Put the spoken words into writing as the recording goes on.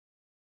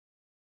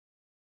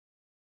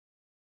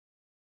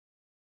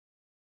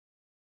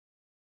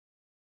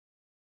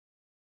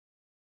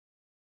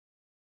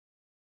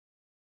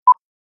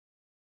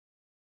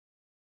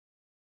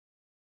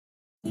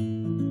I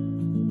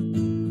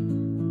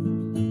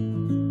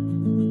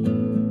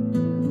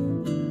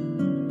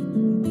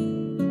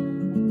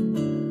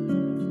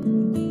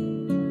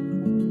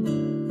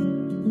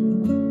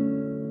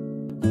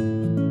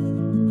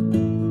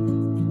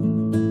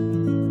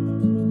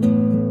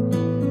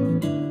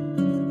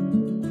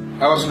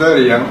was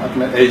very young, at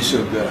my age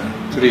of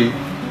 3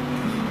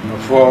 or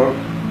 4,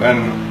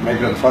 when my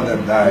grandfather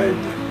died.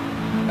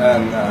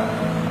 And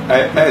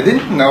I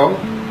didn't know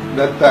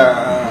that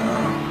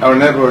our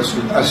neighbors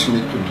would ask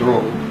me to draw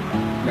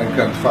my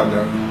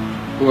grandfather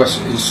who was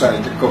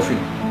inside the coffin.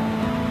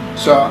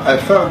 So I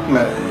felt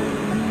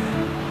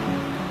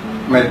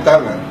my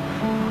talent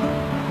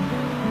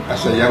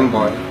as a young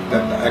boy,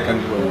 that I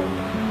can draw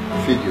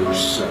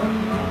figures,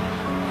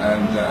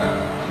 and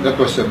that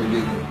was the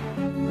beginning.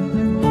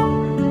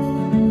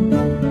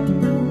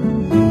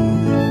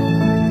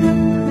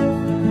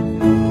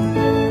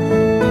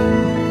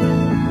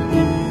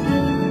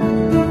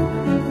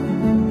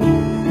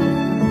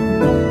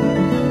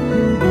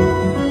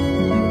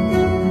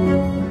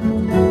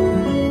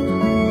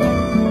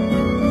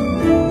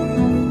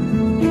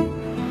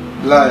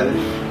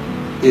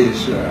 Life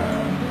is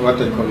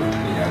what I call it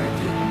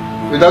reality.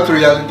 Without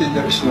reality,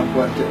 there is no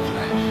quality of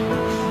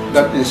life.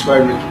 That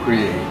inspired me to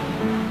create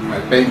my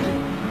painting.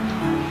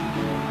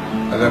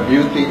 And the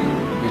beauty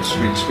which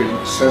brings me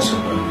a sense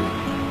of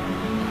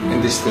wonder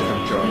in this state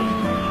of joy,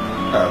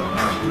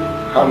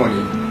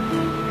 harmony,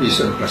 peace,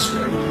 and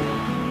prosperity.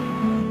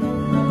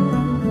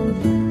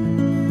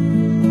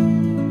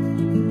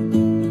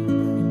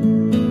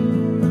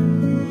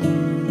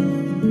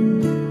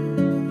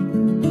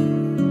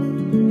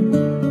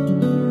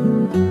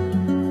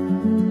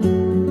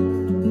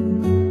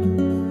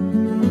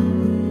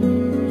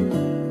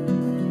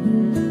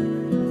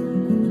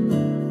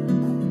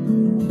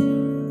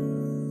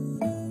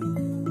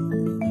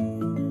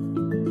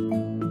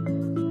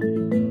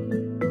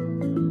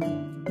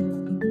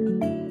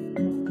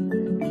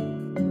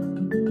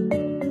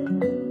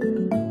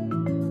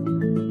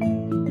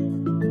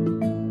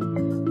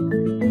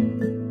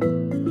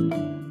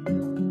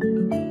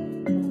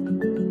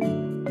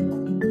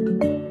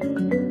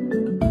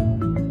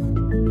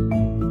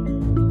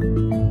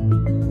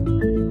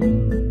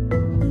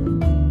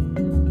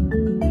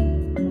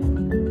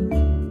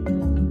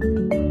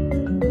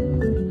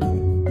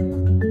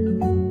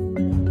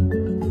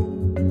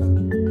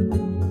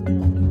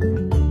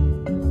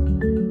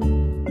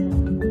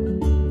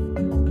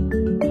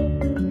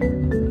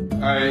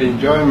 I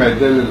enjoy my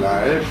daily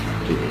life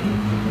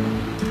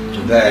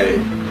today,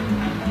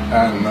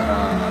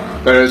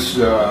 and first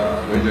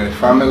with my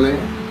family,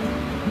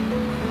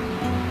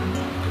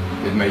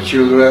 with my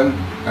children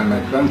and my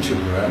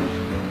grandchildren,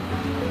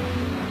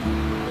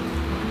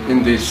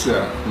 in this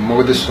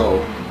modest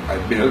home I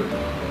built,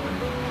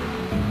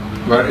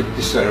 where it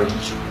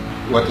deserves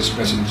what is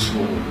best in this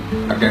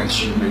world against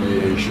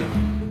humiliation.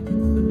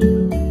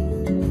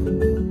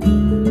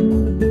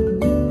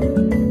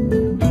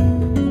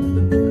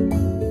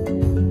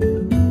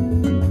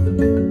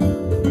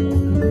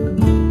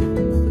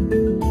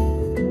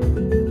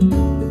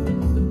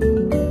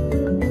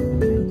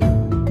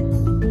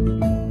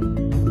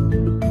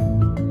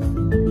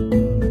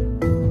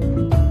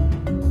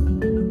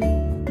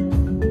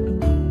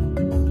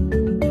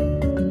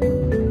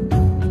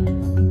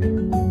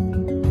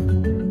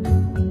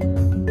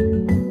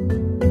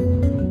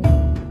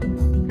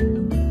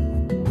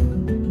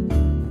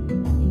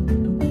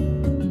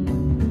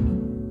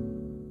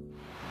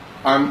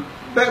 I'm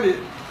very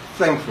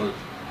thankful,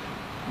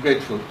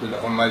 grateful to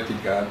the Almighty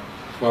God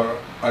for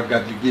our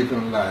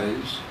godly-given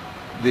lives,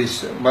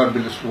 this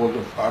marvelous world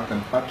of art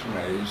and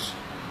patronage,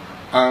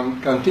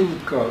 and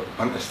continued call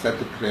on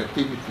aesthetic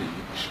creativity,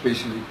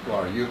 especially for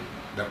our youth,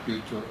 the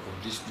future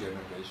of this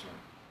generation.